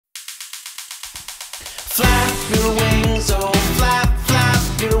flap your wings, oh flap, flap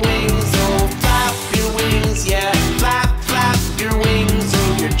your wings, oh flap your wings, yeah, flap, flap your wings,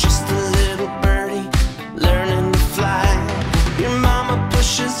 oh you're just a little birdie learning to fly. Your mama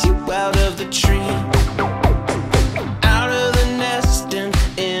pushes you out of the tree, out of the nest and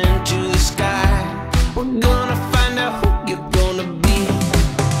into the sky. We're gonna find out who you're gonna be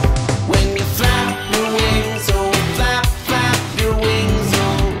when you flap your wings, oh flap, flap your wings, oh.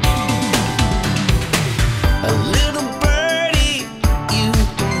 A little birdie, you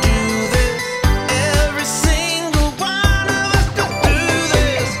can do this. Every single one of us can do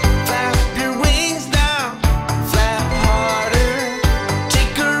this. Flap your wings now, flap harder.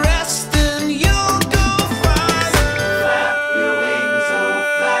 Take a rest and you'll go farther. Flap your wings, oh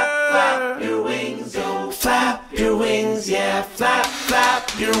flap, flap your wings, oh flap your wings, yeah, flap, flap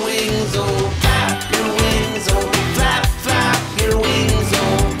your wings, oh flap your wings, oh flap, flap your wings,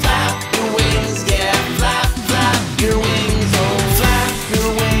 oh flap your wings, yeah, flap, flap your wings, oh flap your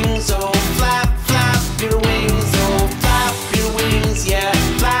wings, oh flap, flap your wings, oh flap your wings, yeah,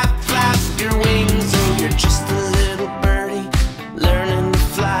 flap, flap your wings, oh you're just a little birdie learning to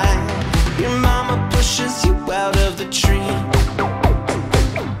fly. Your mama pushes you out of the tree,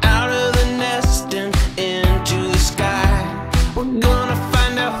 out of the nest and into the sky. We're gonna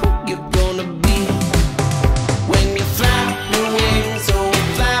find out who you're gonna be when you flap your wings, oh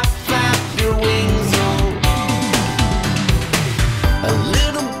flap, flap your wings, oh. A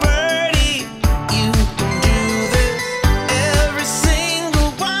little birdie, you can do this. Every single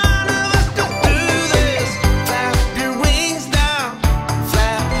one of us can do this. Flap your wings now,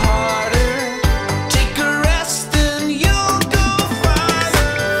 flap harder. Take a rest and you'll go farther.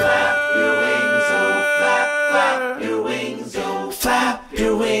 Flap your wings, oh flap, flap your wings, oh flap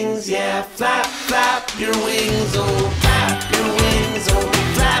your wings, yeah, flap, flap your wings, oh flap your wings, oh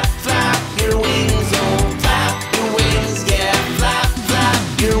flap, flap your wings, oh flap your wings, yeah, flap, flap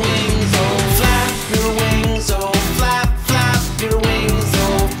your wings, oh flap your wings, oh flap, flap your wings,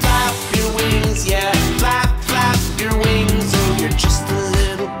 oh flap your wings, yeah, flap, flap your wings, oh you're just a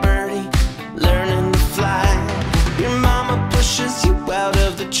little birdie learning to fly. Your mama pushes you out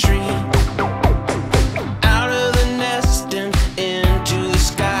of the tree, out of the nest and into the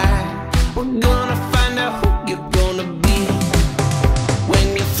sky. We're gonna find out who you're gonna be when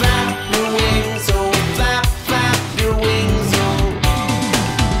you flap your wings, oh flap, flap your wings, oh.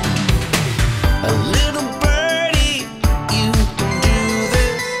 A little birdie, you can do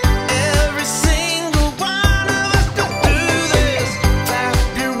this. Every single one of us can do this. Flap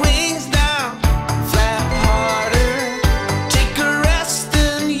your wings now, flap harder. Take a rest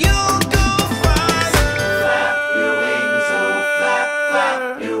and you'll go farther. Flap your wings, oh flap,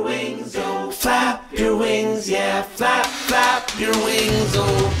 flap your wings, oh flap your wings, yeah, flap, flap your wings,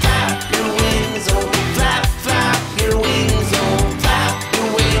 oh flap your wings, oh flap, flap your wings, oh flap your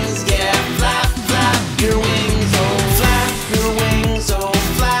wings, yeah, flap, flap your wings, oh flap your wings, oh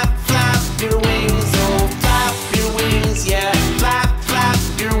flap, flap your wings, oh flap your wings, yeah, flap, flap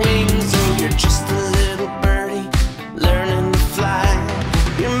your wings, oh you're just a little birdie learning to fly.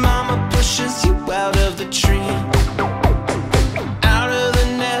 Your mama pushes you out of the tree, out of the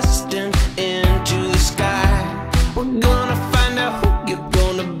nest and into the sky. We're gonna find out who you're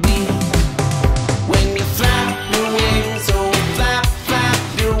gonna be when you flap your wings, oh flap, flap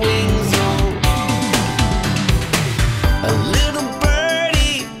your wings, oh. A little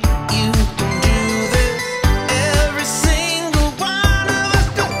birdie, you can do this. Every single one of us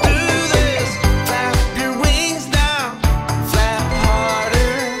can do this. Flap your wings now, flap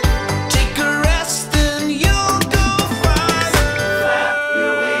harder. Take a rest and you'll go farther. Flap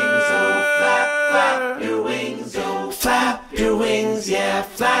your wings, oh flap, flap your wings, oh flap your wings, yeah,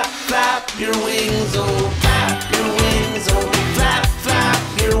 flap, flap your wings, oh flap your wings, oh flap, flap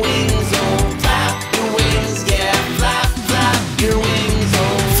your wings, oh flap your wings, yeah, flap, flap your wings,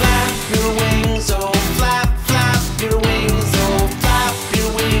 oh flap your wings, oh flap, flap your wings, oh flap your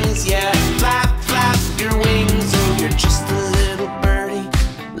wings, yeah, flap, flap your wings, oh you're just a little birdie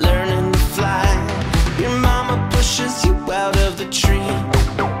learning to fly. Your mama pushes you out of the tree,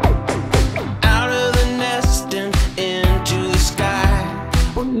 out of the nest and into the sky.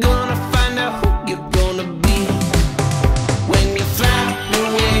 We're gonna find out who you're gonna be when you flap your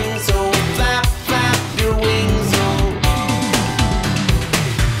wings, oh flap, flap your wings, oh.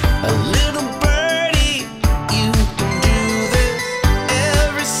 A little birdie, you can do this.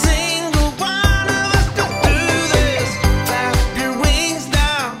 Every single one of us can do this. Flap your wings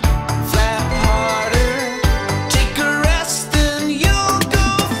now, flap harder. Take a rest and you'll go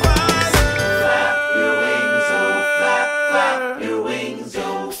farther. Flap your wings, oh flap, flap your wings,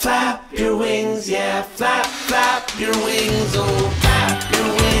 oh flap your wings. wings, yeah. Flap, flap your wings, oh. Flap your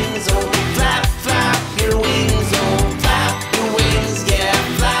wings, oh. Flap, flap your wings, oh. Flap your wings, yeah.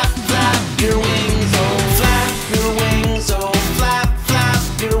 Flap, flap your wings, oh. Flap your wings, oh. Flap, flap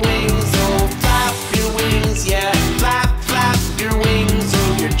your wings, oh. Flap your wings, yeah. Flap, flap your wings,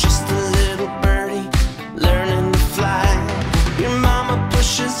 oh. You're just a little birdie learning to fly. Your mama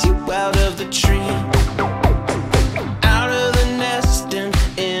pushes you out of the tree, out of the nest and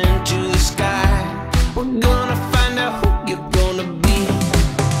into the sky. We're gonna find out who you're gonna be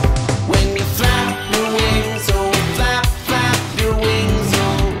when you flap your wings, oh. Flap, flap your wings, oh.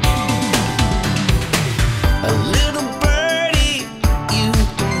 A little birdie, you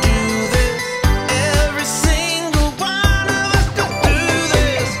can do this. Every single one of us can do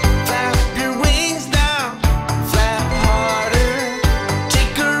this. Flap your wings down, flap harder.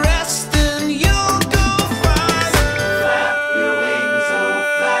 Take a rest and you'll go farther. Flap your wings, oh.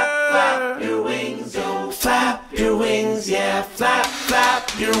 Flap, flap your wings, oh. Flap your wings, yeah. Flap, flap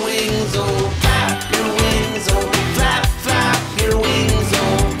your wings, oh. Flap your wings, oh. Flap, flap your wings, oh.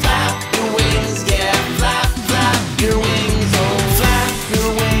 Flap your wings, yeah. Flap, flap your wings, oh. Flap your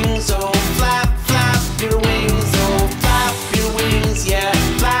wings, oh. Flap, flap your wings, oh. Flap your wings, yeah.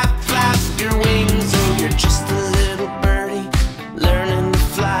 Flap, flap your wings, oh. You're just a little birdie learning to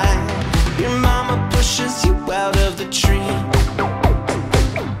fly. Your mama pushes you out of the tree,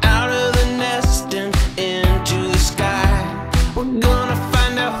 out of the nest and into the sky. We're gonna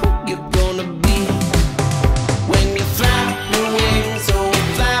find out who you're gonna be when you flap your wings, oh.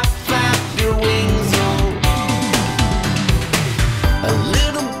 Flap, flap your wings, oh. A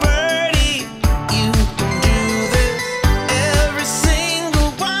little birdie, you can do this. Every single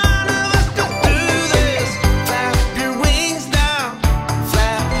one of us can do this. Flap your wings down,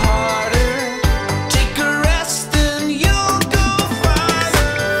 flap harder. Take a rest and you'll go farther.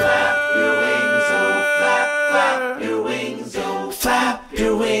 Flap your wings, oh. Flap, flap your wings, oh. Flap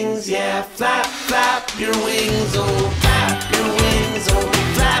your wings, yeah. Flap, flap your wings, oh. Flap your wings, oh.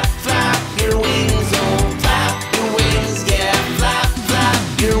 Flap, flap your wings, oh. Flap your wings, yeah. Flap, flap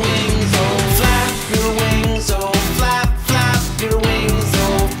your wings, oh. Flap your wings, oh. Flap, flap your wings,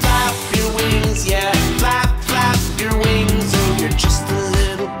 oh. Flap your wings, yeah. Flap, flap your wings, oh. You're just a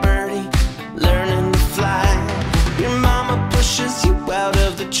little birdie learning to fly. Your mama pushes you out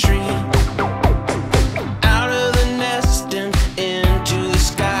of the tree, out of the nest and into the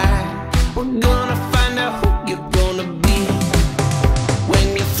sky. We're gonna find out who you're gonna be when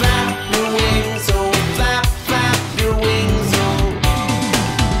you flap your wings, oh. Flap, flap your wings, oh.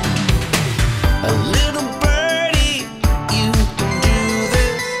 A little birdie, you can do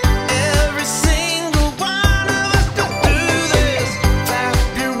this. Every single one of us can do this. Flap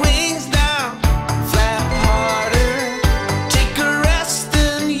your wings down, flap harder. Take a rest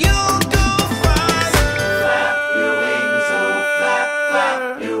and you'll go farther. Flap your wings, oh. Flap,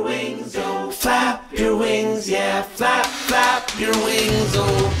 flap your wings, oh. Flap your wings, yeah. Flap, flap your wings, oh.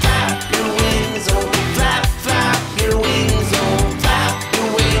 Flap your wings, oh. Flap, flap your wings, oh. Flap your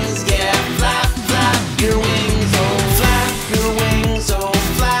wings, yeah. Flap, flap your wings, oh. Flap your wings, oh.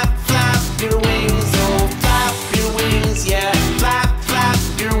 Flap, flap your wings, oh. Flap your wings, yeah. Flap, flap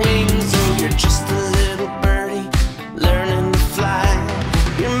your wings, oh. You're just a little birdie learning to fly.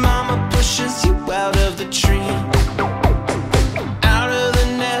 Your mama pushes you out of the tree, out of the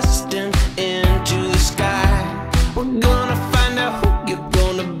nest and into the sky. We're gonna find out who you're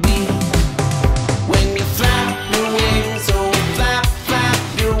gonna be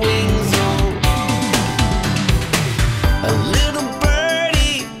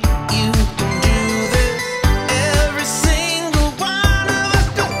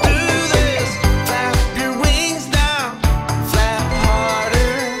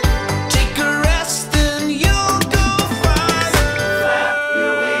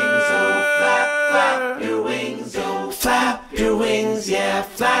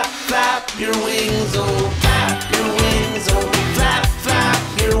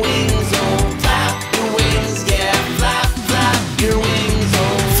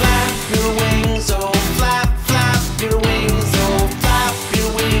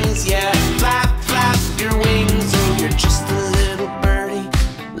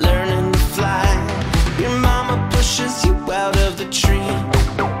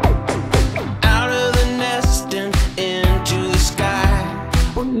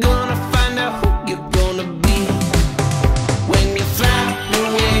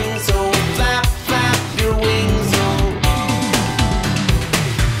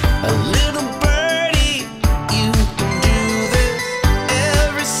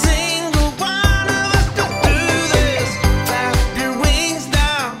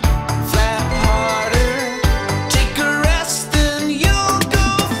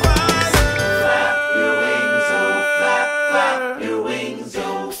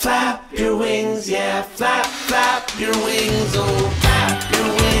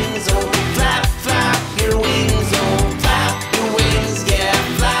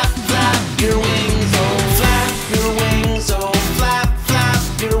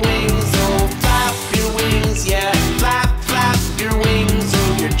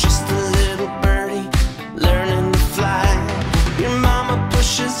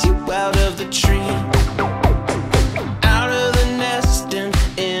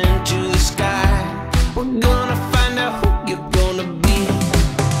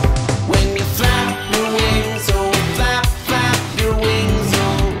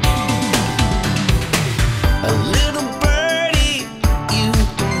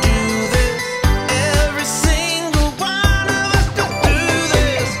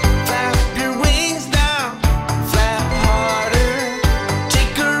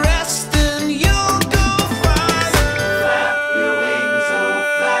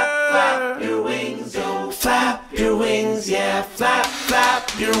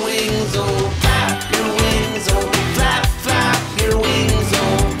your wings, oh, flap your wings, oh, flap, flap your wings,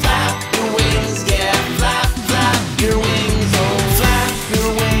 oh, flap your wings, yeah, flap, flap your wings, oh, flap your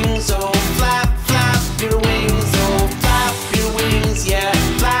wings, oh, flap, flap your wings, oh, flap your wings, yeah,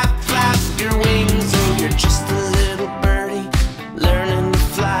 flap, flap your wings, oh, you're just a little birdie learning to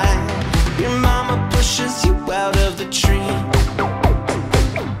fly. Your mama pushes you out of the tree,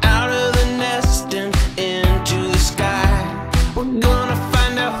 out of the nest and into the sky. We're gonna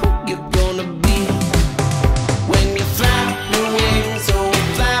find out who you're gonna be when you flap your wings, oh,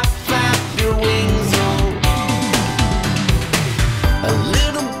 flap, flap your wings, oh. A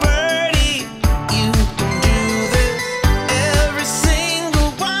little birdie, you can do this. Every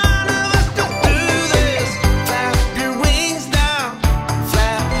single one of us can do this. Flap your wings down,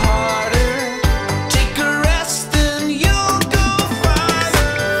 flap harder. Take a rest and you'll go farther.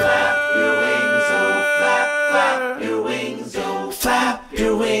 Flap your wings, oh, flap, flap your wings, oh, flap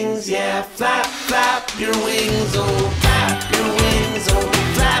your wings, yeah, flap, flap your wings, oh, flap your wings, oh,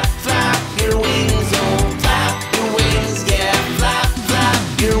 flap, flap your wings, oh, flap your wings, yeah, flap, flap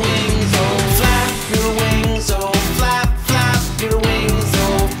your wings, oh, flap your wings, oh, flap, flap your wings,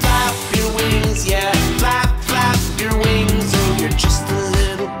 oh, flap your wings, yeah, flap, flap your wings, oh, you're just a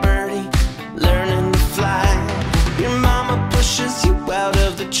little birdie learning to fly. Your mama pushes you out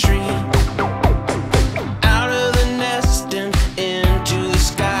of the tree, out of the nest and into the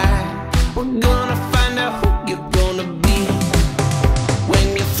sky. We're gonna find out who you're gonna be when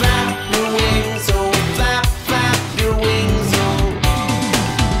you flap your wings, oh, flap, flap your wings, oh.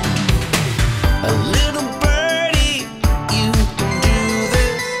 A little birdie, you can do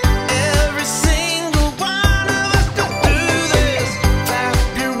this. Every single one of us can do this. Flap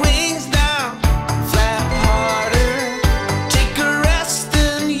your wings down, flap harder. Take a rest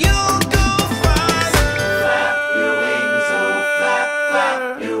and you'll go farther. Flap your wings, oh, flap, flap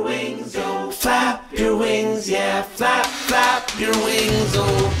your wings, oh, flap your wings, yeah, flap, flap your wings,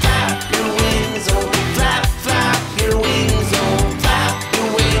 oh, flap your wings, oh, flap, flap your wings, oh, flap your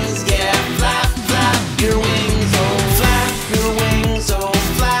wings, yeah, flap, flap your wings, oh, flap your wings, oh,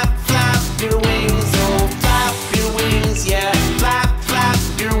 flap, flap your wings, oh, flap your wings, yeah, flap, flap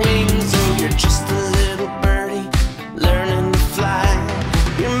your wings, oh, you're just a little birdie learning to fly.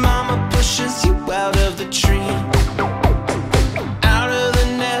 Your mama pushes you out of the tree, out of the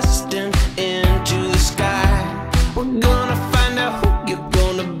nest and into the sky. We're gonna find out who you're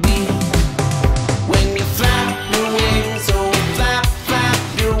gonna be when you flap your wings, oh, flap, flap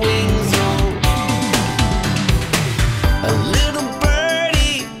your wings, oh. A little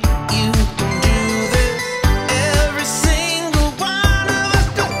birdie, you can do this. Every single one of us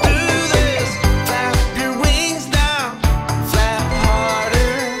can do this. Flap your wings down, flap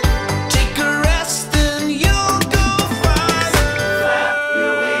harder. Take a rest and you'll go farther. Flap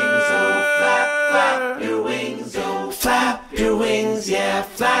your wings, oh, flap, flap your wings, oh, flap your wings, yeah,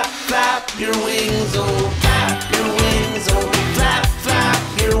 flap, flap your wings, oh, flap your wings, oh, flap, flap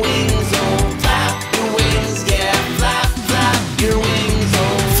your wings, oh, flap your wings, yeah, flap, flap your wings,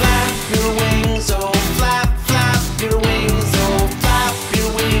 oh, flap your wings, oh, flap, flap your wings, oh, flap your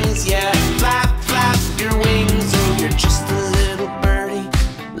wings, yeah, flap, flap your wings, oh, you're just a little birdie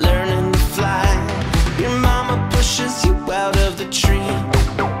learning to fly. Your mama pushes you out of the tree,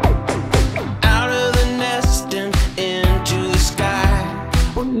 out of the nest and into the sky.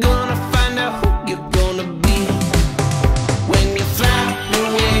 We're gonna find out who you're gonna be when you flap your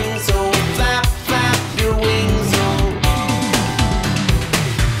wings, oh, flap, flap your wings, oh.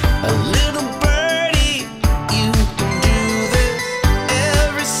 A little birdie, you can do this.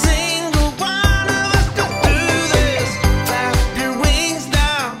 Every single one of us can do this. Flap your wings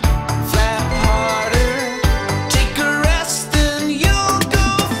down, flap harder. Take a rest and you'll go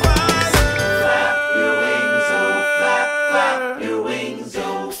farther. Flap your wings, oh, flap, flap your wings,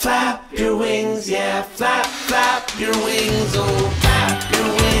 oh, flap your wings, yeah, flap, flap your wings, oh, flap your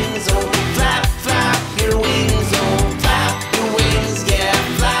wings, oh, flap, flap your wings, oh, flap your wings, yeah,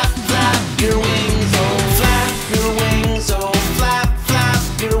 flap, flap your wings, oh, flap your wings, oh, flap, flap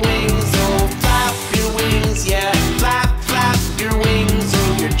your wings, oh, flap your wings, yeah, flap, flap your wings,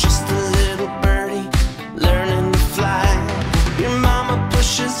 oh, you're just a little birdie learning to fly. Your mama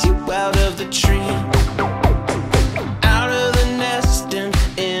pushes you out of the tree, out of the nest and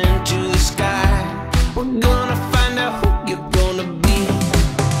into the sky. We're gonna find out who you're gonna be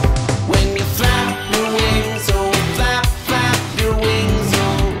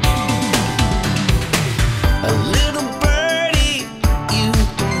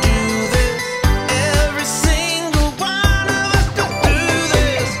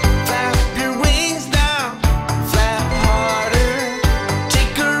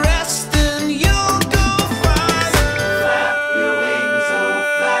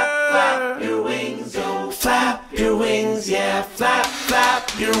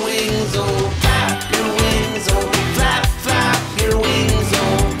your wings, oh, flap your wings, oh, flap, flap your wings,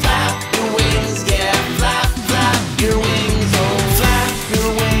 oh, flap your wings, yeah, flap, flap your wings, oh, flap your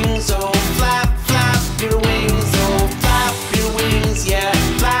wings, oh, flap, flap your wings, oh, flap your wings, yeah,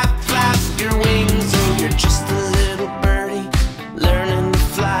 flap, flap your wings, oh, you're just a little birdie learning to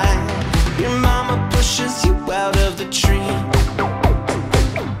fly. Your mama pushes you out of the tree,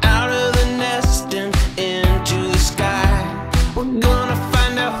 out of the nest and into the sky. We're gonna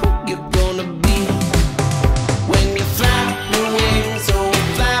find out who you're gonna be when you flap your wings, oh,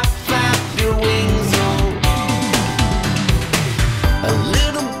 flap, flap your wings, oh. A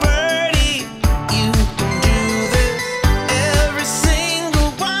little birdie, you can do this. Every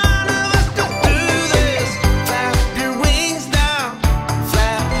single one of us can do this. Flap your wings down,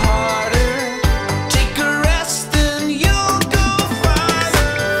 flap harder. Take a rest and you'll go farther.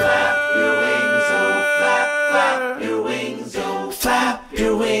 Flap your wings, oh, flap, flap your wings, oh, flap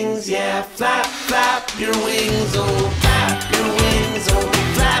your wings, yeah, flap, flap your wings, oh, flap your wings, oh,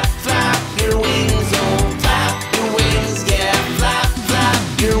 flap, flap your wings, oh, flap your wings, yeah, flap, flap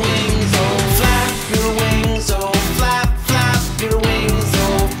your wings, oh, flap your wings, oh, flap, flap your wings,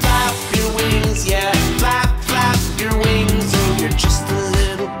 oh, flap your wings, yeah, flap, flap your wings, oh, you're just a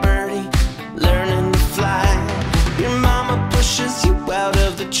little birdie learning to fly. Your mama pushes you out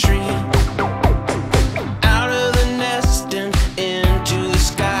of the tree, out of the nest and into the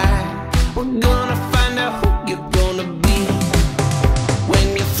sky. We're gonna find out who you're gonna be when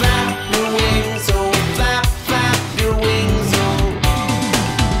you flap your wings, oh, flap, flap your wings, oh.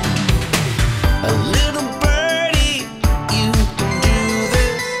 A little birdie, you can do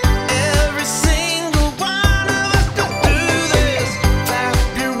this. Every single one of us can do this. Flap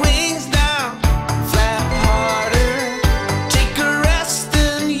your wings down, flap harder. Take a rest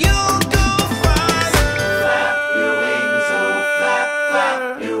and you'll go farther. Flap your wings, oh, flap, flap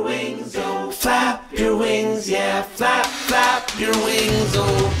your wings, oh, flap your wings, yeah, flap, flap your wings,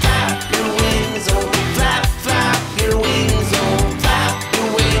 oh, flap your wings, oh, flap, flap your wings, oh, flap your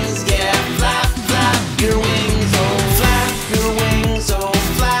wings, yeah, flap, flap your wings, oh, flap your wings, oh,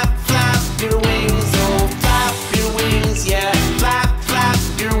 flap, flap your wings, oh, flap your wings, yeah, flap, flap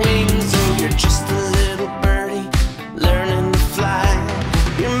your wings, oh, you're just a little birdie learning to fly.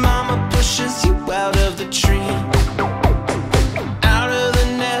 Your mama pushes you out of the tree, out of the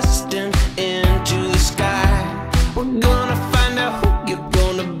nest and into the sky. We're gonna find out who you're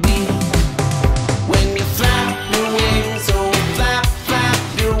gonna be when you flap your wings, oh, flap, flap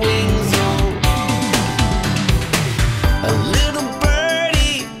your wings, oh. A little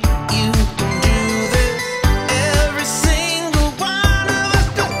birdie, you can do this. Every single one of us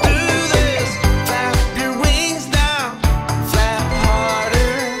can do this. Flap your wings down, flap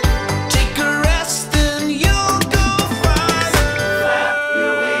harder. Take a rest and you'll go farther. Flap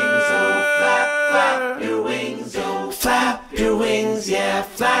your wings, oh, flap, flap your wings, oh, flap your wings, yeah,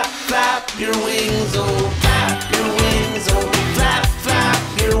 flap, flap your wings, oh, flap your wings, oh, flap, flap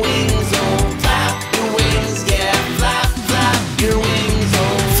your wings, oh, flap your wings, yeah, flap, flap your wings,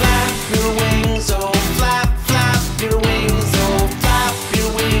 oh, flap your wings, oh, flap, flap your wings, oh, flap your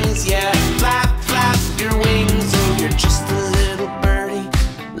wings, yeah, flap, flap your wings, oh, you're just a little birdie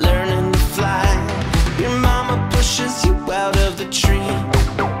learning to fly. Your mama pushes you out of the tree,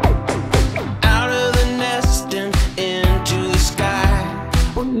 out of the nest and into the sky.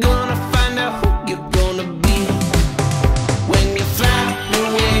 We're gonna find out who you're gonna be when you flap your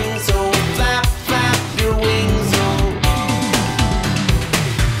wings, oh, flap, flap your wings, oh.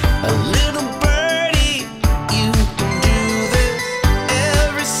 A little birdie, you can do this.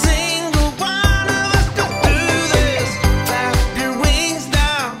 Every single one of us can do this. Flap your wings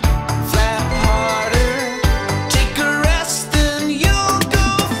down, flap harder. Take a rest and you'll go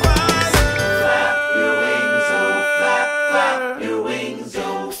farther. Flap your wings, oh, flap, flap your wings,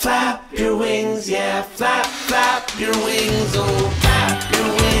 oh, flap your wings, yeah, flap, flap your wings, oh, flap your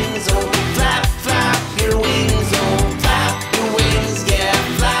wings, oh, flap, flap your wings, oh, flap your wings, yeah,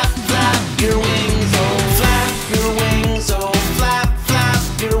 flap, flap your wings, oh, flap your wings, oh, flap, flap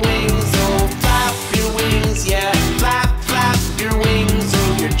your wings, oh, flap your wings, yeah, flap, flap your wings,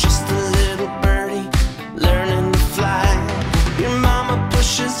 oh, you're just a little birdie learning to fly. Your mama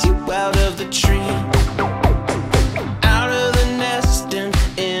pushes you out of the tree, out of the nest and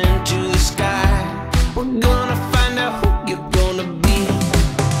into the sky. We're gonna find out who you're gonna be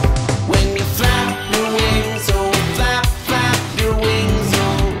when you flap your wings, oh, flap, flap your wings, oh.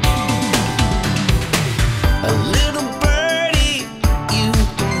 A little birdie, you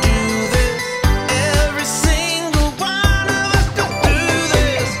can do this. Every single one of us can do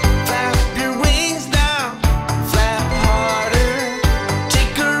this. Flap your wings down, flap harder.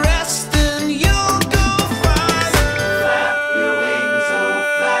 Take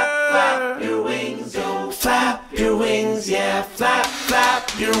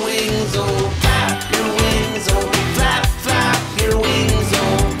your wings, oh, flap your wings, oh, flap, flap your wings,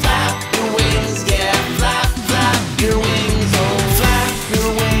 oh, flap your wings, yeah, flap, flap your wings, oh, flap your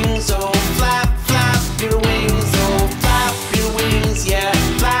wings, oh, flap, flap your wings, oh, flap your wings, yeah,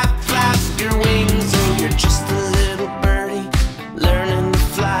 flap, flap your wings, oh, you're just a little birdie learning to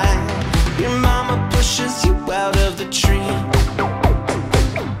fly. Your mama pushes you out of the tree,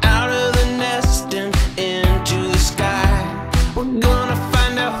 out of the nest and into the sky. We're gonna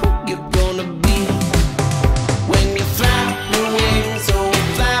find out who you're gonna be when you flap your wings, oh,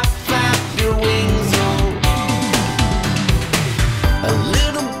 flap, flap your wings, oh. A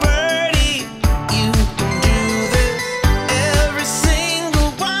little birdie, you can do this. Every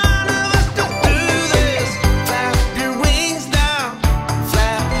single one of us can do this. Flap your wings down,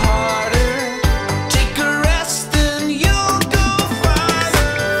 flap harder. Take a rest and you'll go farther.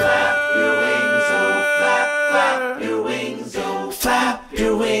 Flap your wings, oh, flap, flap your wings, oh. Flap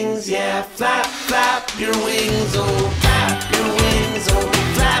your wings, yeah, flap, flap your wings, oh. Flap your wings, oh,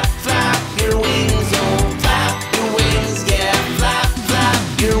 flap, flap your wings, oh. Flap your wings, yeah, flap, flap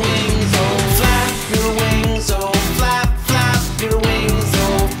your wings, oh. Flap your wings, oh, flap, flap your wings,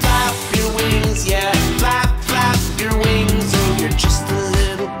 oh. Flap your wings, yeah, flap, flap your wings, oh. You're just a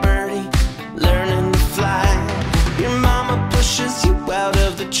little birdie learning to fly. Your mama pushes you out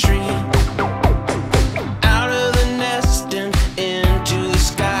of the tree, out of the nest and into the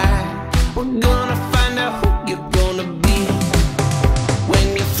sky. We're gonna find out who you're gonna be when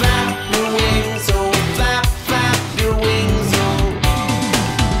you flap your wings, oh, flap, flap your wings, oh.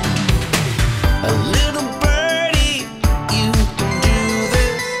 A little birdie, you can do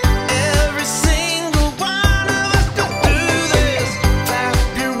this. Every single one of us can do this. Flap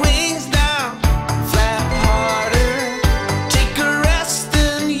your wings down, flap harder. Take a rest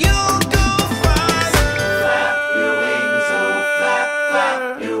and you'll go farther. Flap your wings, oh, flap,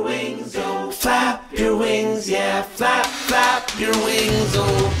 flap your wings, oh. Flap your wings, yeah, flap, flap your wings,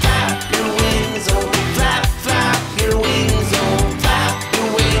 oh. Flap your wings, oh, flap, flap your wings, oh. Flap your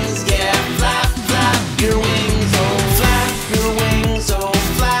wings, yeah, flap, flap your wings, oh. Flap your wings, oh,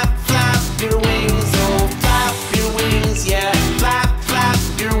 flap, flap your wings, oh. Flap your wings, yeah, flap, flap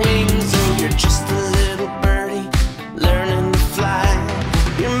your wings, oh. You're just a little birdie learning to fly.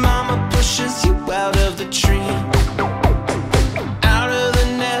 Your mama pushes you out of the tree, out of the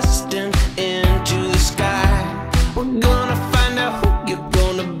nest and into the sky. We're gonna find out who you're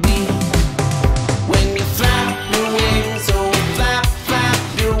gonna be when you flap your wings, oh, flap, flap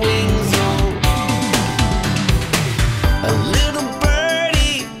your wings, oh. A little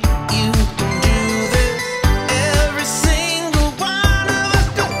birdie, you can do this. Every single one of us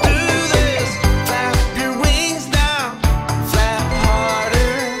can do this. Flap your wings down, flap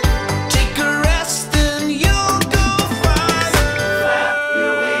harder. Take a rest and you'll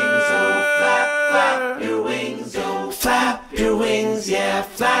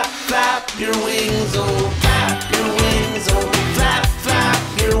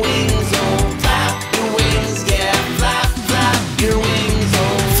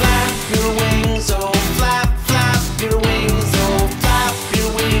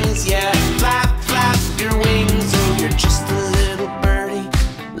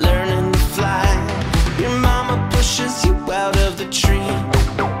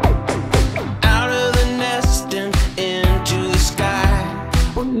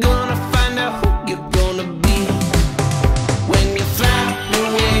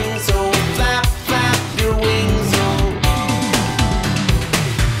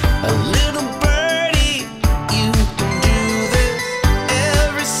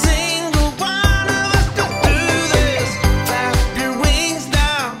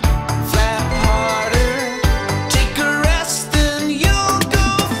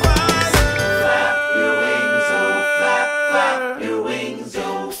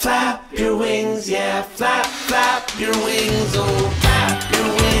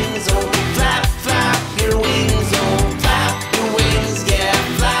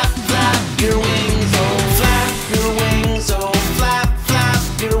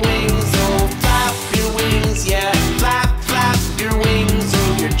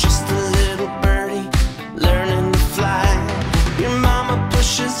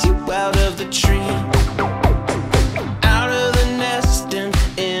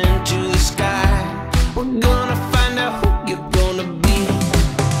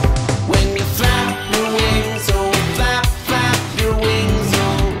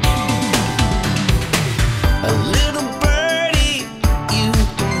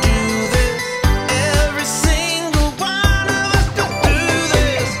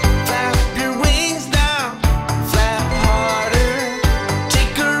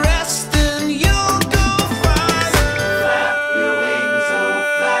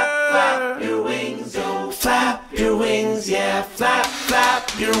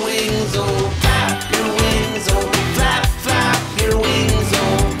your wings, oh, flap your wings, oh, flap, flap your wings,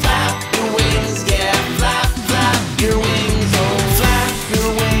 oh, flap your wings, yeah, flap, flap your wings, oh, flap your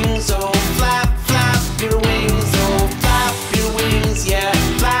wings, oh, flap, flap your wings, oh, flap your wings, yeah,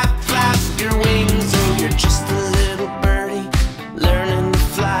 flap, flap your wings, oh, you're just a little birdie learning to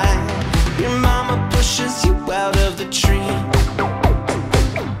fly. Your mama pushes you out of the tree,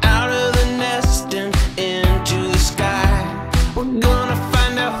 out of the nest and into the sky. We're gonna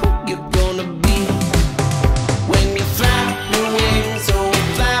find out who you're gonna be when you flap your wings, oh,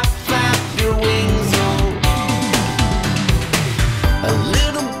 flap, flap your wings, oh. A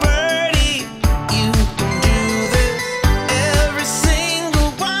little birdie, you can do this. Every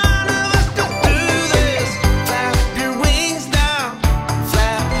single one of us can do this. Flap your wings down,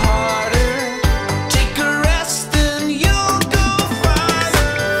 flap harder. Take a rest and you'll go farther.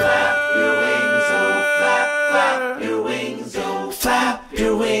 Flap your wings, oh, flap, flap your wings, oh, flap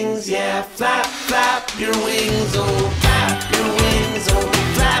your wings, yeah, flap, flap your wings, oh, flap your wings, oh,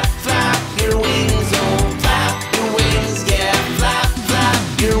 flap, flap your wings, oh, flap your wings, yeah, flap, flap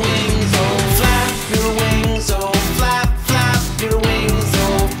your wings, oh, flap your wings, oh, flap, flap your wings,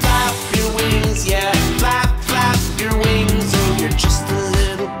 oh, flap your wings, yeah, flap, flap your wings, oh, you're just a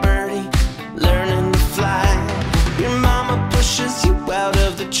little birdie learning to fly. Your mama pushes you out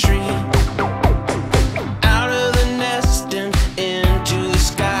of the tree, out of the nest and into the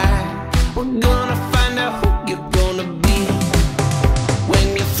sky. We're gonna find out who you're gonna be when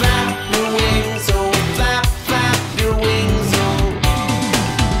you flap your wings, oh, flap, flap your wings, oh.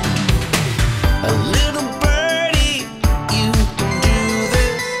 A little birdie, you can do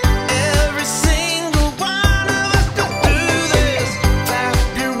this. Every single one of us can do this. Flap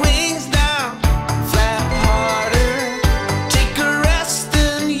your wings down, flap harder. Take a rest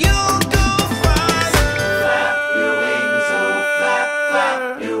and you'll go farther. Flap your wings, oh, flap,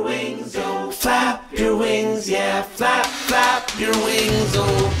 flap your wings, oh, flap your wings, yeah, flap, flap your wings,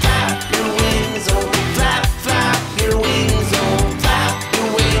 oh, flap your wings, oh, flap, flap your wings, oh, flap your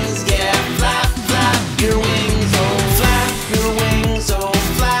wings, yeah, flap, flap your wings, oh, flap your wings, oh,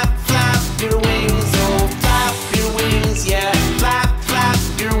 flap, flap your wings, oh, flap your wings, yeah, flap, flap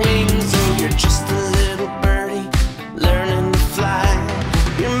your wings, oh, you're just a little birdie learning to fly.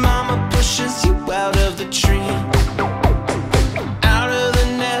 Your mama pushes you out of the tree, out of the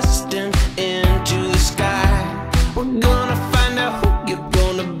nest and into the sky. We're gonna find out who you're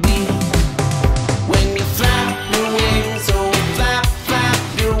gonna be when you flap your wings, oh, flap, flap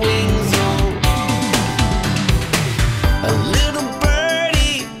your wings, oh. A little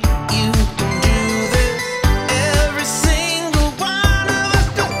birdie, you can do this. Every single one of us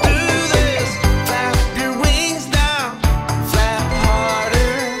can do this. Flap your wings down, flap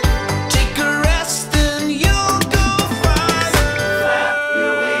harder. Take a rest and you'll go farther. Flap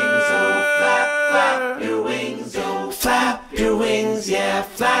your wings, oh, flap, flap your wings, oh, flap your wings, yeah,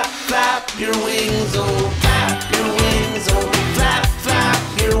 flap, flap your wings, oh, flap your wings, oh, flap, flap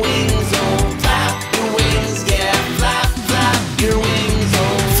your wings, oh, flap your wings, yeah, flap, flap your wings,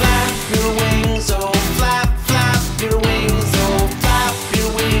 oh, flap your wings, oh, flap, flap your wings, oh, flap your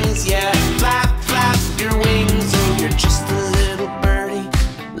wings, yeah, flap, flap your wings, oh, you're just a little birdie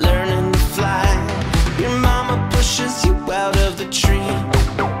learning to fly. Your mama pushes you out of the tree,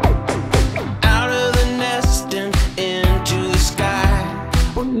 out of the nest and into the sky.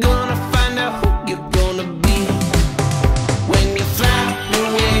 We're gonna find out who you're gonna be when you flap your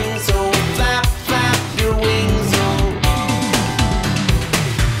wings, oh, flap, flap your wings, oh.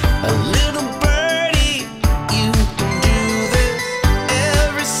 A little birdie, you can do this.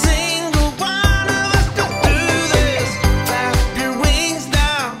 Every single one of us can do this. Flap your wings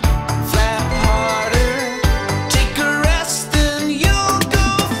down, flap harder. Take a rest and you'll go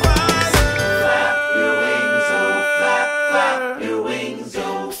farther. Flap your wings, oh, flap, flap your wings,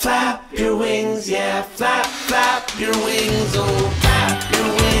 oh, flap your wings, yeah, flap, flap your wings, oh, flap your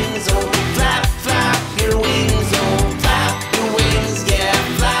wings, oh, flap, flap your wings, oh, flap your wings, yeah,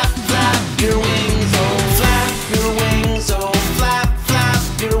 flap, flap your wings, oh, flap your wings, oh, flap, flap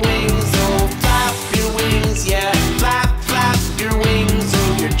your wings, oh, flap your wings, yeah, flap, flap your wings,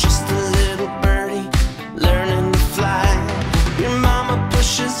 oh, you're just a little birdie learning to fly. Your mama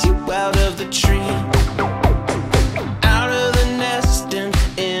pushes you out of the tree, out of the nest and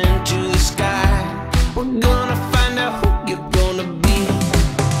into the sky. We're gonna find out who you're gonna be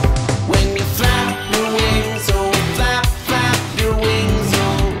when you flap your wings, oh, flap, flap your wings, oh.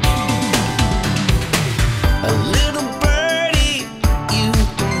 A little birdie, you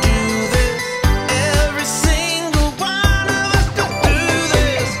can do this. Every single one of us can do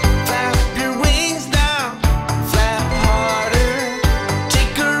this. Flap your wings down, flap harder.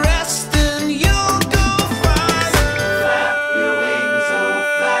 Take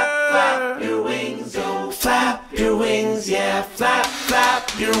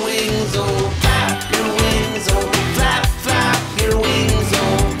wings, oh, flap your wings, oh, flap, flap your wings,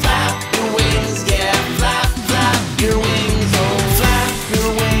 oh, flap your wings, yeah, flap, flap your wings, oh, flap your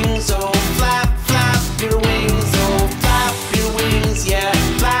wings, oh, flap, flap your wings, oh, flap your wings, yeah,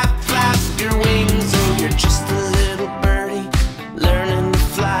 flap, flap your wings, oh, you're just a little birdie learning to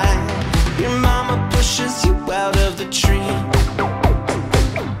fly. Your mama pushes you out of the tree,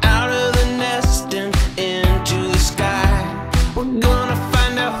 out of the nest and into the sky. We're gonna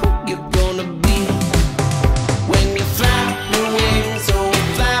find out who you're gonna be when you flap your wings, oh,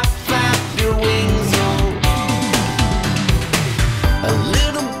 flap, flap your wings, oh. A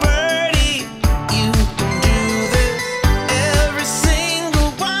little birdie, you can do this. Every single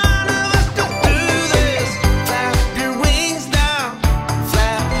one of us can do this. Flap your wings down,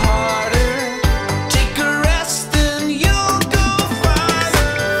 flap harder. Take a rest and you'll go farther.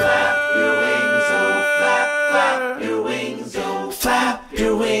 Flap your wings, oh, flap, flap your wings, oh. Flap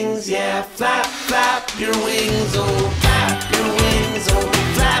your wings, yeah, flap, flap your wings, oh. Flap your wings, oh,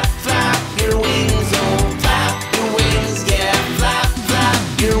 flap, flap your wings, oh. Flap your wings, yeah, flap, flap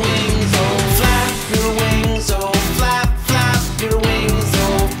your wings, oh. Flap your wings, oh, flap, flap your wings,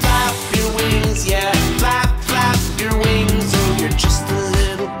 oh. Flap your wings, yeah, flap, flap your wings, oh. You're just a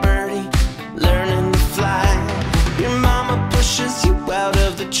little birdie learning to fly. Your mama pushes you out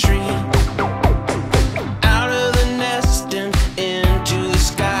of the tree, out of the nest and into the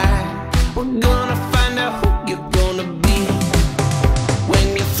sky. We're gonna find out who you're gonna be when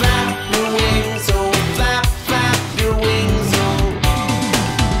you flap your wings, oh, flap, flap your wings, oh.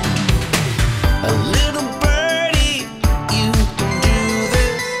 A little birdie, you can do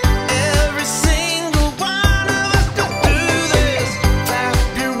this. Every single one of us can do this. Flap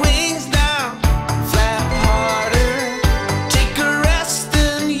your wings down, flap harder. Take a rest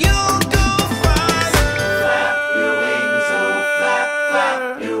and you'll go farther. Flap your wings, oh, flap,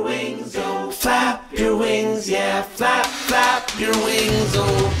 flap your wings, oh. Flap your wings, yeah, flap, flap your wings,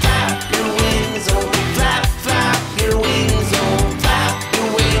 oh. Flap your wings, oh, flap, flap your wings, oh. Flap your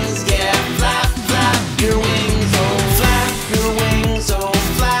wings, yeah, flap, flap your wings, oh. Flap your wings, oh,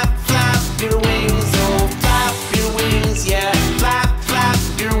 flap, flap your wings, oh. Flap your wings, yeah, flap, flap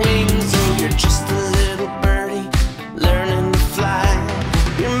your wings, oh. You're just a little birdie learning to fly.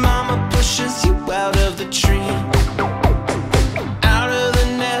 Your mama pushes you out of the tree, out of the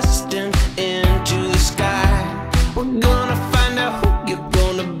nest and into the sky. We're gonna find out who you're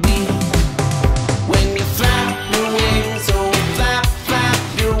gonna be when you flap your wings, oh, flap, flap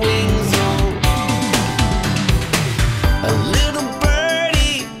your wings, oh. A little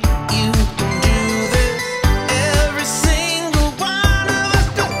birdie, you can do this. Every single one of us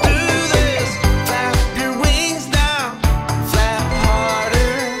can do this. Flap your wings down, flap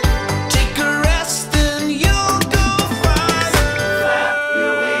harder. Take a rest and you'll go farther. Flap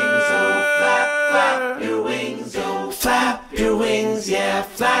your wings, oh, flap, flap your wings, oh. Flap your wings, yeah,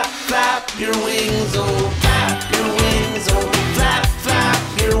 flap, flap your wings, oh. Flap your wings, oh, flap, flap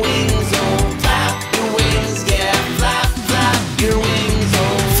your wings, oh. Flap your wings, yeah, flap, flap your wings,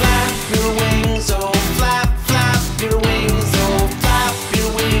 oh. Flap your wings, oh, flap, flap your wings, oh. Flap your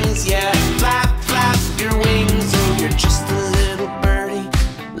wings, yeah, flap, flap your wings, oh. You're just a little birdie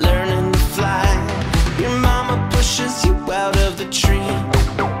learning to fly. Your mama pushes you out of the tree,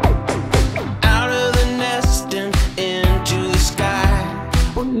 out of the nest and into the sky.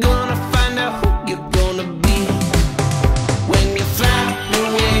 We're gonna find out who you're gonna be when you flap your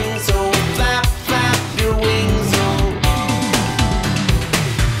wings, oh, flap, flap your wings, oh.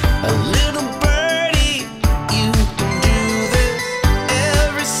 A little birdie, you can do this.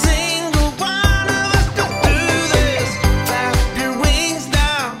 Every single one of us can do this. Flap your wings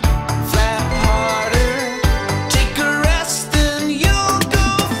down, flap harder. Take a rest and you'll go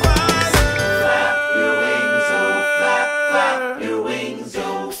farther. Flap your wings, oh, flap, flap your wings,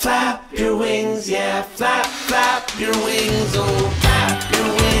 oh. Flap your wings, yeah, flap, flap your wings, oh. Flap your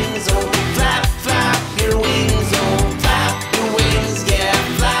wings, oh, flap, flap your wings, oh. Flap your wings, yeah,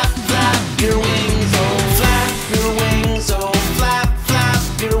 flap, flap your wings, oh. Flap your wings, oh, flap, flap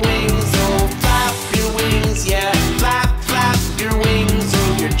your wings, oh. Flap your wings, yeah, flap, flap your wings,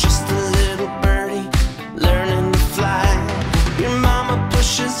 oh. You're just a little birdie learning to fly. Your mama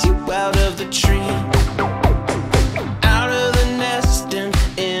pushes you out of the tree, out of the nest and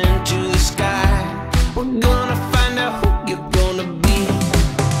into the sky. We're gonna find out who you're gonna be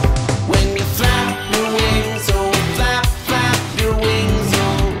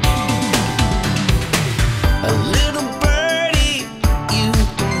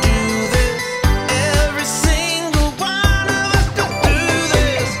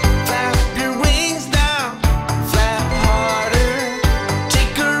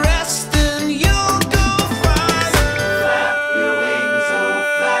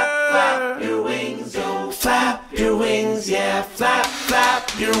wings, yeah. Flap,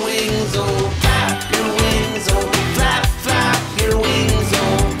 flap your wings, oh. Flap your wings, oh. Flap, flap your wings,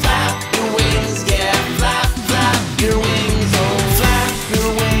 oh. Flap your wings, yeah. Flap, flap your wings, oh. Flap your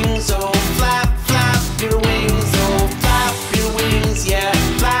wings, oh. Flap, flap your wings, oh. Flap your wings, yeah.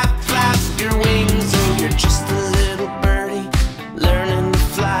 Flap, flap your wings, oh. You're just a little birdie learning to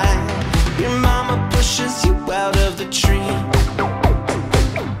fly. Your mama pushes you out of the tree,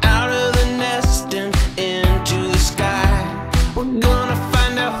 out of the nest and into the sky. We're gonna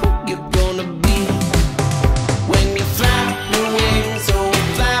find out who you're gonna be when you flap your wings, oh.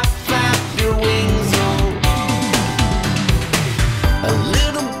 Flap, flap your wings, oh. A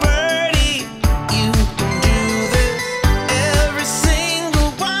little birdie, you can do this. Every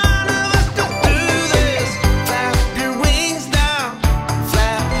single one of us can do this. Flap your wings down,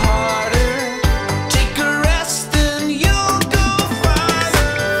 flap harder. Take a rest and you'll go farther.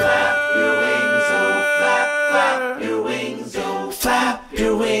 Flap your wings, oh. Flap, flap your wings, oh. Flap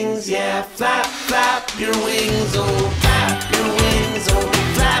your wings, yeah. Flap, flap your wings, oh. Flap your wings, oh.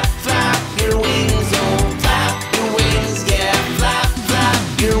 Flap, flap your wings, oh. Flap your wings, yeah. Flap, flap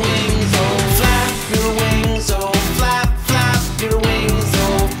your wings, oh. Flap your wings, oh. Flap, flap your wings,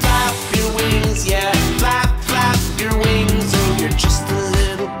 oh. Flap your wings, yeah. Flap, flap your wings, oh. You're just a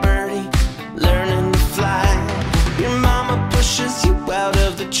little birdie learning to fly. Your mama pushes you out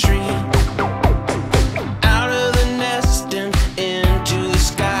of the tree, out of the nest and into the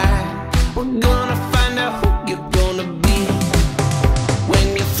sky. We're gonna find out who you're gonna be when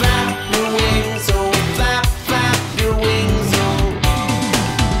you flap your wings, oh. Flap, flap your wings, oh.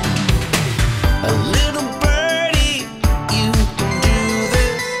 A little birdie, you can do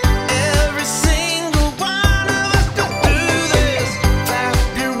this. Every single one of us can do this. Flap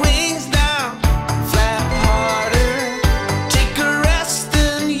your wings down, flap harder. Take a rest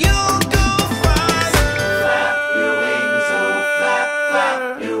and you'll go farther. Flap your wings, oh. Flap,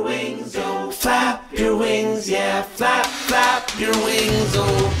 flap your wings, oh. Flap your wings, yeah. Flap, flap your wings,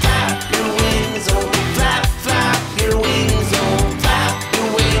 oh. Flap your wings, oh. Flap, flap your wings, oh. Flap your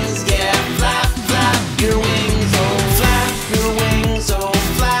wings, yeah. Flap, flap your wings, oh. Flap your wings, oh.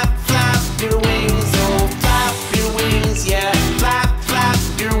 Flap, flap your wings, oh. Flap your wings, yeah. Flap, flap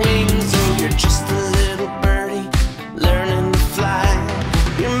your wings, oh. You're just a little birdie learning to fly.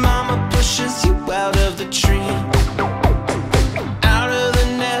 Your mama pushes you out of the tree, out of the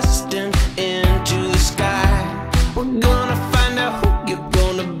nest and into the sky. We're gonna find out who you're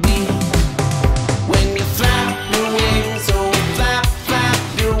gonna be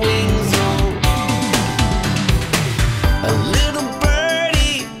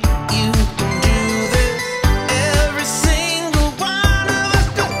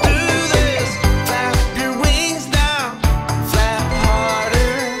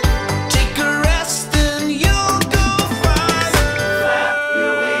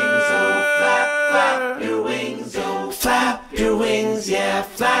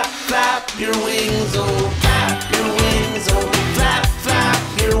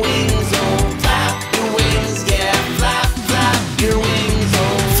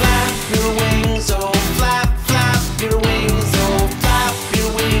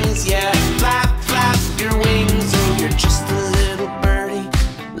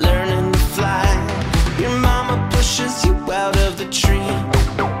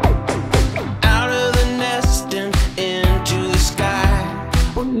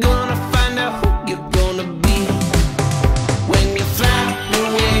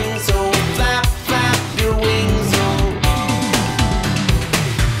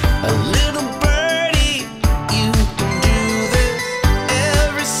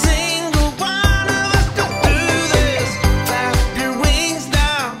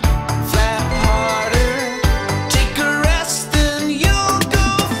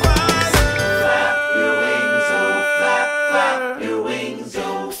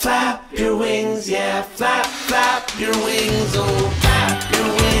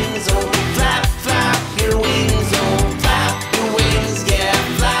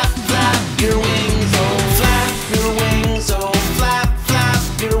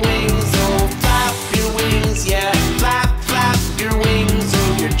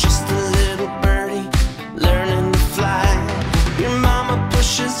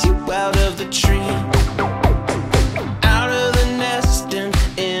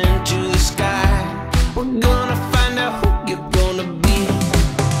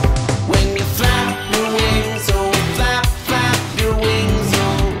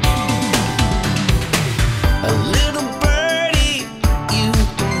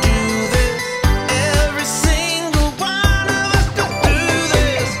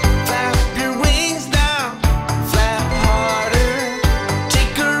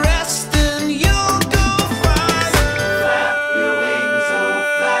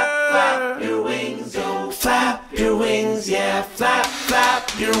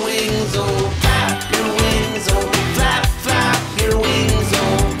your wings, oh, flap your wings, oh, flap, flap your wings,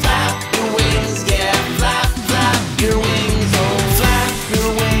 oh, flap your wings, yeah, flap, flap your wings, oh, flap your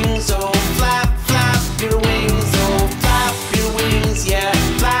wings, oh, flap, flap your wings, oh, flap your wings, yeah,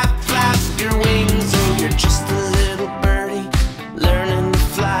 flap, flap your wings, oh, you're just a little birdie learning to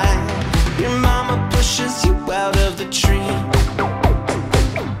fly. Your mama pushes you out of the tree,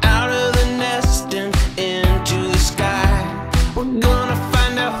 out of the nest and into the sky. We're gonna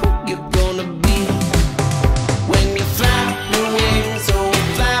find out who you're gonna be when you flap your wings, oh,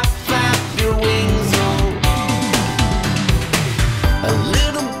 flap, flap your wings, oh. A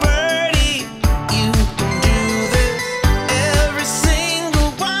little birdie, you can do this. Every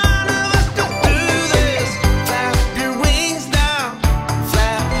single one of us can do this. Flap your wings now,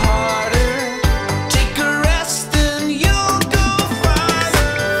 flap harder. Take a rest and you'll go farther.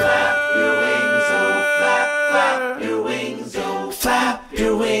 Flap your wings, oh, flap, flap your wings, oh, flap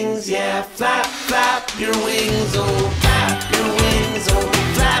your wings, yeah, flap, flap your wings, oh, flap your wings, oh,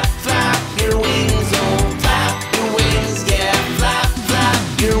 flap, flap your wings, oh, flap your wings, yeah, flap, flap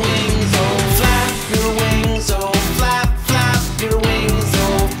your wings, oh, flap your wings, oh, flap, flap your wings,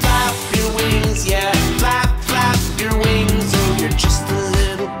 oh, flap your wings, yeah, flap, flap your wings, oh, you're just a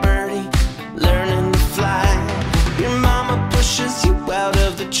little birdie learning to fly. Your mama pushes you out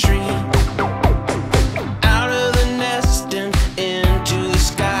of the tree, out of the nest and into the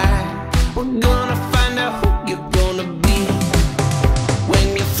sky. We're gonna find out who you're gonna be when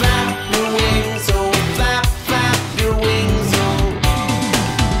you flap your wings, oh, flap, flap your wings, oh.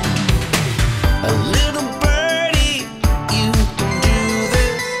 A little birdie, you can do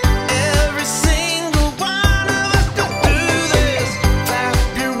this. Every single one of us can do this. Flap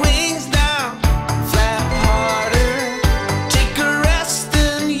your wings now, flap harder. Take a rest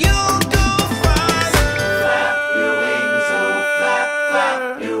and you'll go farther. Flap your wings, oh, flap,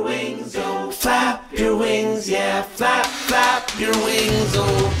 flap your wings, oh, flap your wings, yeah, flap, flap your wings,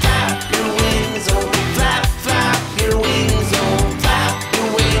 oh, flap your wings, oh, flap, flap your wings, oh, flap your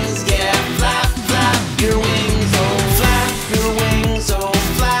wings, yeah, flap, flap your wings, oh, flap your wings, oh,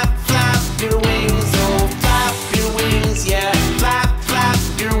 flap, flap your wings, oh, flap your wings, yeah, flap, flap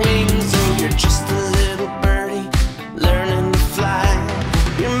your wings, oh, you're just a little birdie learning to fly.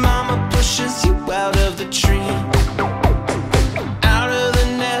 Your mama pushes you out of the tree, out of the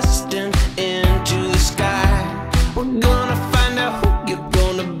nest and into the sky. We're gonna find out who you're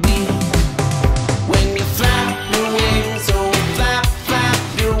gonna be when you flap your wings, oh, flap, flap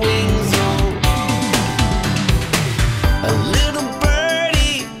your wings, oh. A little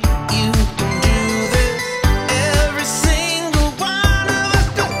birdie, you can do this. Every single one of us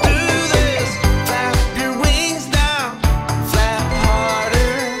can do this. Flap your wings now, flap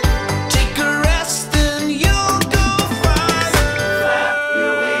harder. Take a rest and you'll go farther. Flap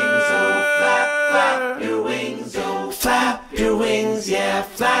your wings, oh, flap, flap your wings, oh, flap your wings, yeah,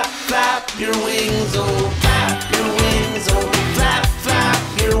 flap, flap your wings, oh, flap your wings, oh, flap, flap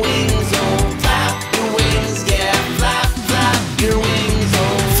your wings, oh, flap your wings, yeah, flap, flap your wings,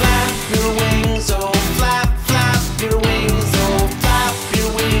 oh, flap your wings, oh, flap, flap your wings, oh, flap your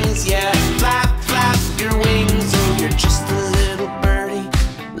wings, yeah, flap, flap your wings, oh, you're just a little birdie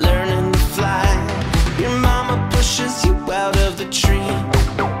learning to fly. Your mama pushes you out of the tree,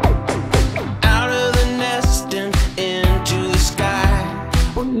 out of the nest and into the sky.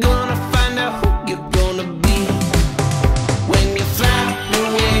 We're gonna find out who you're gonna be when you flap your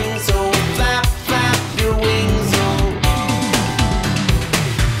wings, oh, flap, flap your wings, oh.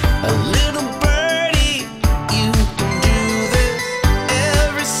 A little birdie, you can do this.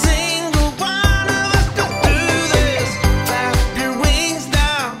 Every single one of us can do this. Flap your wings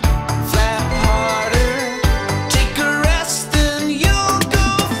now, flap harder. Take a rest and you'll go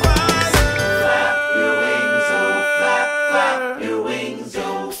farther. Flap your wings, oh, flap, flap your wings,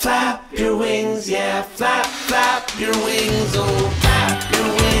 oh, flap your wings, yeah, flap, flap your wings, oh, flap your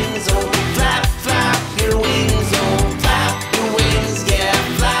wings, oh, flap, flap your wings, oh, flap your wings, yeah,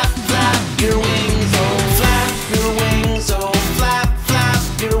 flap, flap your wings, oh, flap your wings, oh, flap, flap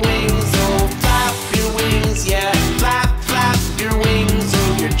your wings, oh, flap your wings, yeah, flap, flap your wings,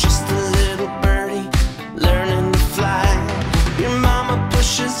 oh, you're just a little birdie learning to fly. Your mama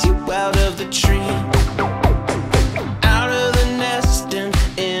pushes you out of the tree, out of the nest and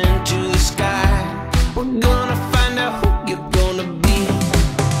into the sky. We're gonna find out who you're gonna be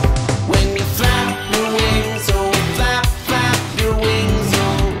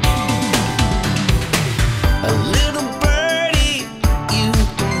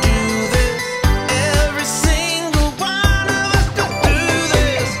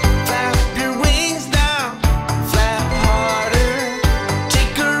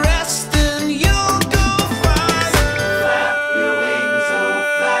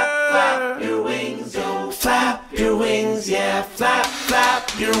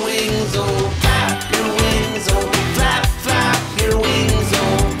your wings, oh, flap your wings, oh, flap, flap your wings,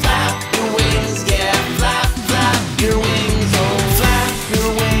 oh, flap your wings, yeah, flap, flap your wings, oh, flap your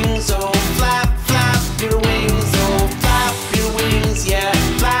wings, oh, flap, flap your wings, oh, flap your wings, yeah,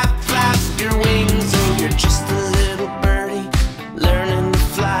 flap, flap your wings, oh, you're just a little birdie learning to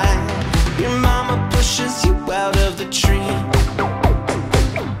fly. Your mama pushes you out of the tree,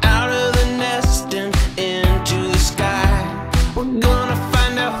 out of the nest and into the sky. We're gonna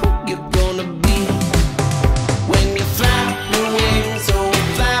find out who you're gonna be when you flap your wings, oh,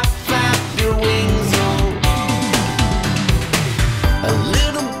 flap, flap your wings, oh. A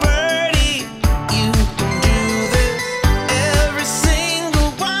little birdie, you can do this. Every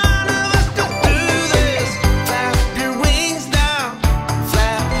single one of us can do this. Flap your wings down,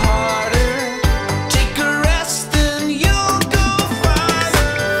 flap harder. Take a rest and you'll go farther.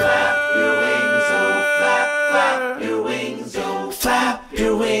 Flap your wings, oh, flap, flap your wings, oh, flap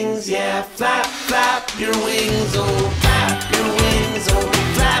your wings, yeah, flap, flap your wings, oh, flap your wings, oh,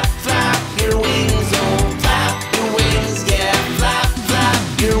 flap, flap your wings, oh, flap your wings, yeah, flap, flap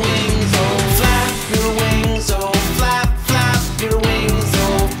your wings, oh, flap your wings, oh, flap, flap your wings,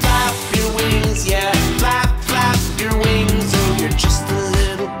 oh, flap your wings, yeah, flap, flap your wings, oh, you're just a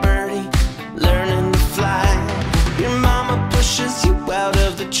little birdie learning to fly. Your mama pushes you out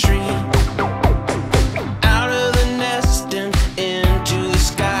of the tree, out of the nest and into the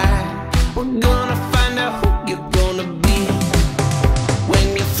sky. We're gonna find out who you're gonna be when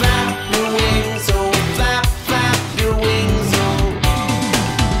you flap your wings, oh, flap, flap your wings, oh.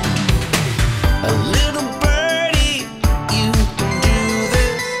 A little birdie, you can do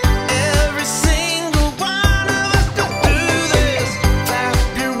this. Every single one of us can do this. Flap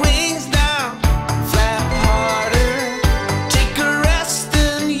your wings down, flap harder. Take a rest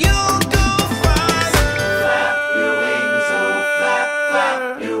and you'll go farther. Flap your wings, oh, flap,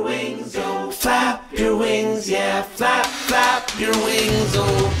 flap your wings, oh, flap your wings, yeah, flap, flap your wings,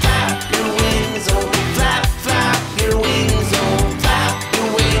 oh, flap your wings, oh, flap, flap your wings, oh, flap your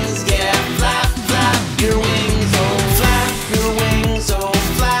wings, yeah, flap, flap your wings, oh, flap your wings, oh,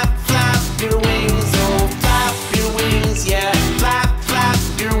 flap, flap your wings, oh, flap your wings, yeah, flap, flap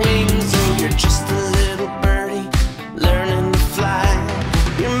your wings, oh, you're just a little birdie learning to fly.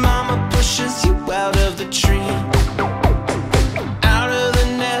 Your mama pushes you out of the tree, out of the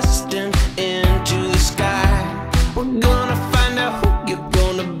nest and into the sky. We're gonna find out who you're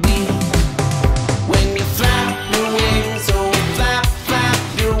gonna be when you flap your wings, oh, flap, flap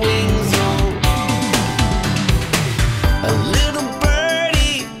your wings, oh. A little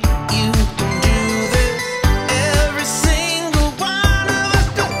birdie, you can do this. Every single one of us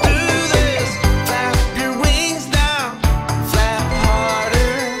can do this. Flap your wings down, flap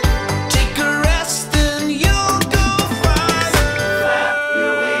harder. Take a rest and you'll go farther. Flap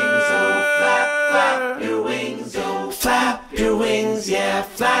your wings, oh, flap, flap your wings, oh, flap your wings, yeah,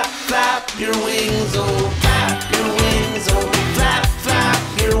 flap, flap your wings, oh, flap your wings, oh, flap, flap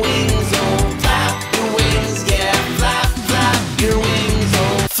your wings, oh, flap your wings, yeah, flap, flap your wings,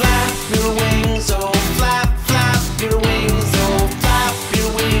 oh, flap your wings, oh, flap, flap your wings, oh, flap your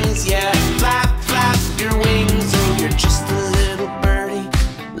wings, yeah, flap, flap your wings, oh, you're just a little birdie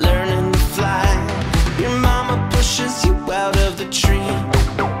learning to fly. Your mama pushes you out of the tree,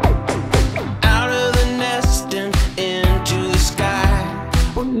 out of the nest and into the sky.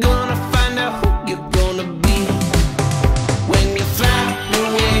 We're gonna find out who you're gonna be when you flap your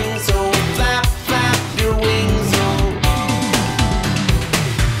wings, oh, flap, flap your wings, oh.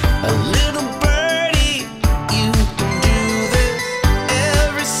 A little birdie, you can do this.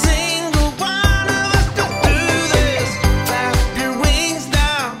 Every single one of us can do this. Flap your wings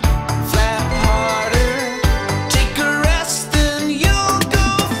down, flap harder. Take a rest and you'll go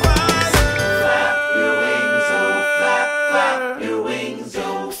farther. Flap your wings, oh, flap, flap your wings,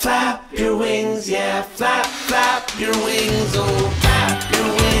 oh, flap your wings, yeah, flap, flap your wings, oh, flap your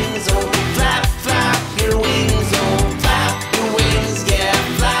wings, oh, flap, flap your wings, oh, flap your wings, yeah,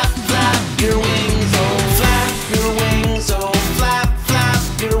 flap, flap your wings, oh, flap your wings, oh, flap, flap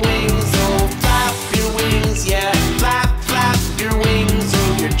your wings, oh, flap your wings, yeah, flap, flap your wings,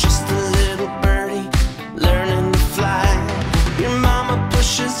 oh, you're just a little birdie learning to fly. Your mama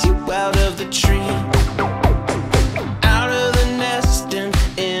pushes you out of the tree, out of the nest and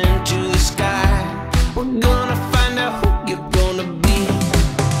into the sky. We're gonna find out who you're gonna be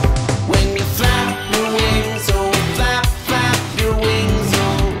when you flap your wings, oh, flap, flap your wings, oh.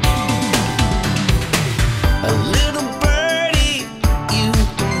 A little birdie, you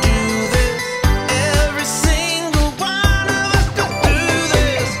can do this. Every single one of us can do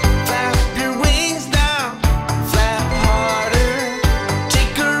this. Flap your wings down, flap harder.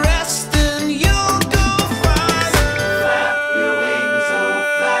 Take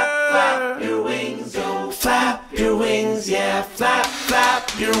yeah, flap,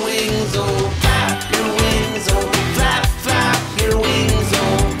 flap your wings, oh, flap your wings, oh, flap, flap your wings,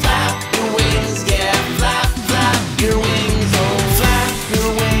 oh, flap your wings, yeah, flap, flap your wings, oh, flap your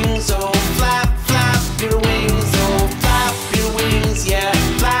wings, oh, flap, flap your wings, oh, flap your wings, yeah,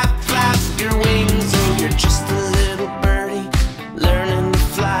 flap, flap your wings, oh, you're just a little birdie learning to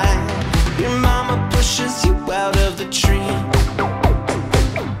fly. Your mama pushes you out of the tree,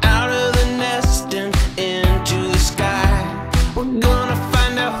 out of the nest and into the sky. We're gonna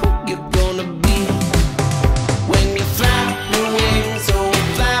find out who you're gonna be when you flap your wings, oh,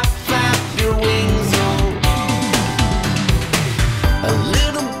 flap, flap your wings, oh. A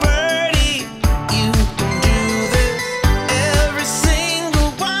little birdie, you can do this. Every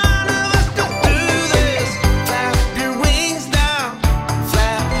single one of us can do this. Flap your wings down,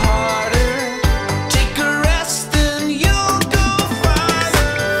 flap harder. Take a rest and you'll go farther.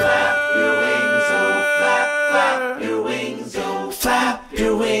 Flap your wings, oh, flap, flap your wings, oh, flap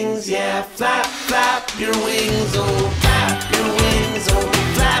your wings, yeah, flap, flap your wings, oh, flap your wings, oh,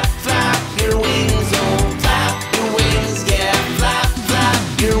 flap, flap your wings, oh, flap your wings, yeah, flap, flap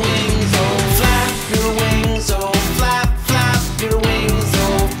your wings, oh, flap your wings, oh, flap, flap your wings,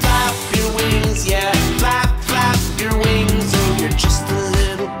 oh, flap your wings, yeah, flap, flap your wings, oh, you're just a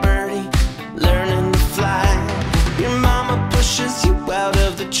little birdie learning to fly. Your mama pushes you out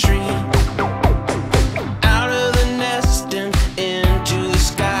of the tree, out of the nest and into the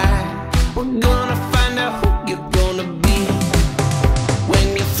sky. We're gonna find out who you're gonna be when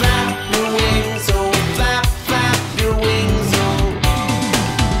you flap your wings, oh, flap, flap your wings, oh.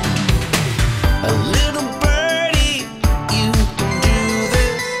 A little birdie, you can do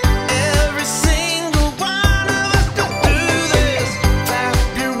this. Every single one of us can do this. Flap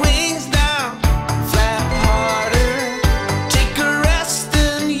your wings down, flap harder. Take a rest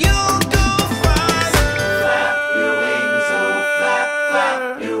and you'll go farther. Flap your wings, oh, flap,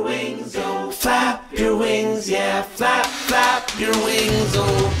 flap your wings, oh, flap your wings, yeah, flap, flap your wings,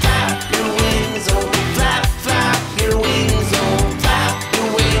 oh, flap your wings, oh, flap, flap your wings, oh, flap your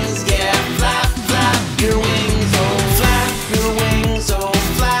wings, yeah, flap, flap your wings, oh, flap your wings, oh,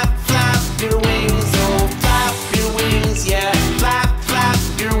 flap, flap your wings, oh, flap your wings, yeah, flap, flap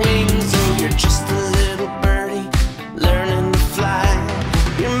your wings, oh, you're just a little birdie learning to fly.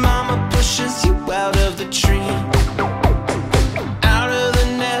 Your mama pushes you out of the tree, out of the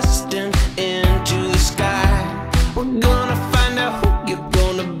nest and into the sky. We're gonna find out who you're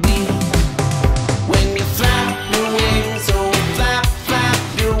gonna be when you flap your wings, oh, flap, flap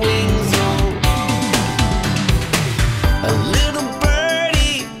your wings, oh. A little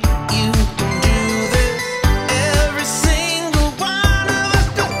birdie, you can do this. Every single one of us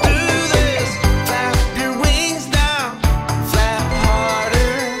can do this. Flap your wings down, flap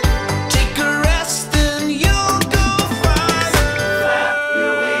harder. Take a rest and you'll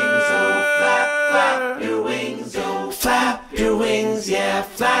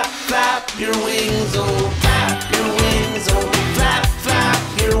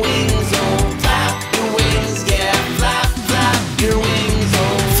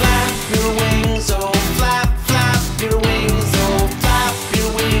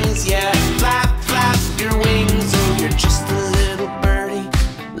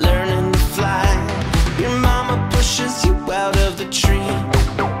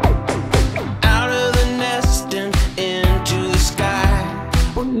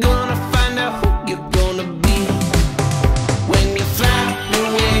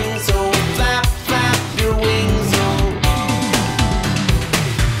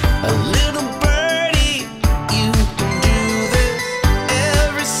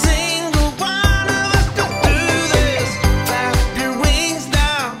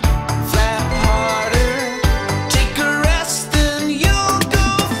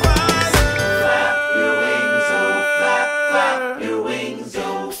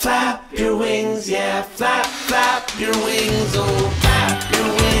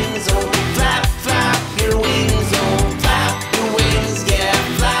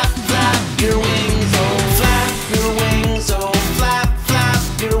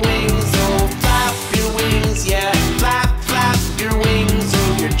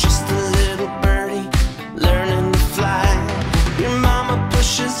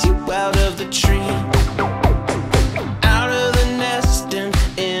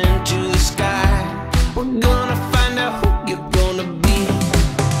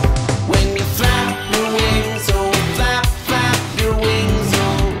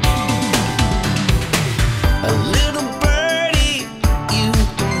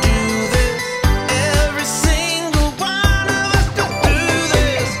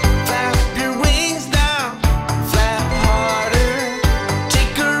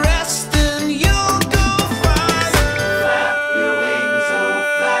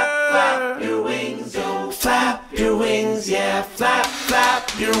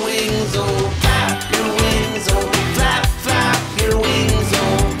your wings, oh, flap your wings, oh, flap, flap your wings,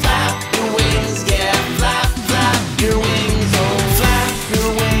 oh, flap your wings, yeah, flap, flap your wings, oh, flap your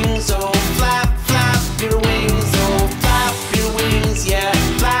wings, oh, flap, flap your wings, oh, flap your wings, yeah,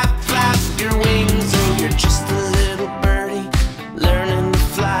 flap, flap your wings, oh, you're just a little birdie learning to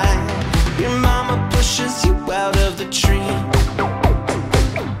fly. Your mama pushes you out of the tree,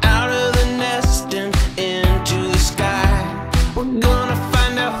 out of the nest and into the sky. We're gonna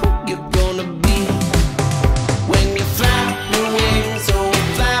find out who you're gonna be when you flap your wings, oh,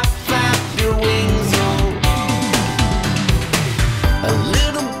 flap, flap your wings, oh. A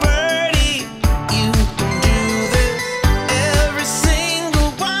little birdie, you can do this. Every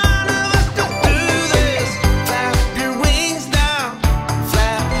single one of us can do this. Flap your wings now,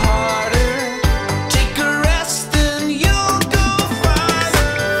 flap harder. Take a rest and you'll go farther.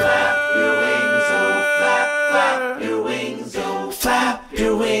 Flap your wings, oh, flap, flap your wings, oh, flap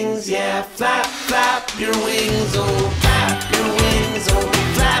your wings, yeah, flap, flap your wings, oh, flap your wings, oh,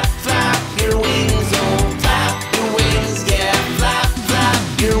 flap, flap your wings, oh, flap your wings, yeah, flap, flap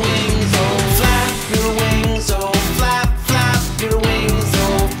your wings, oh, flap your wings, oh, flap, flap your wings,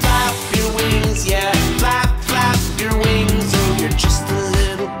 oh, flap your wings, yeah, flap, flap your wings, oh, you're just a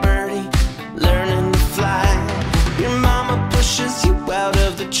little birdie learning to fly. Your mama pushes you out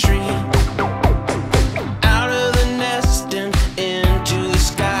of the tree, out of the nest and into the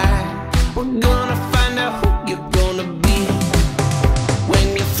sky. We're gonna find out who you're gonna be when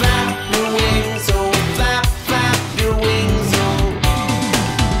you flap your wings, oh, flap, flap your wings, oh.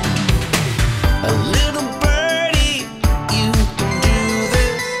 A little birdie, you can do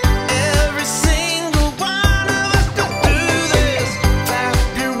this. Every single one of us can do this. Flap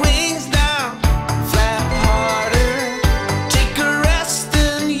your wings now, flap harder. Take a rest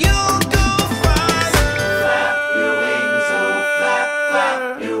and you'll go farther. Flap your wings, oh, flap,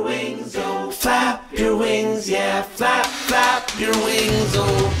 flap your wings, oh, flap your wings, yeah, flap, flap your wings,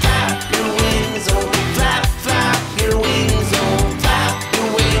 oh, flap your wings, oh.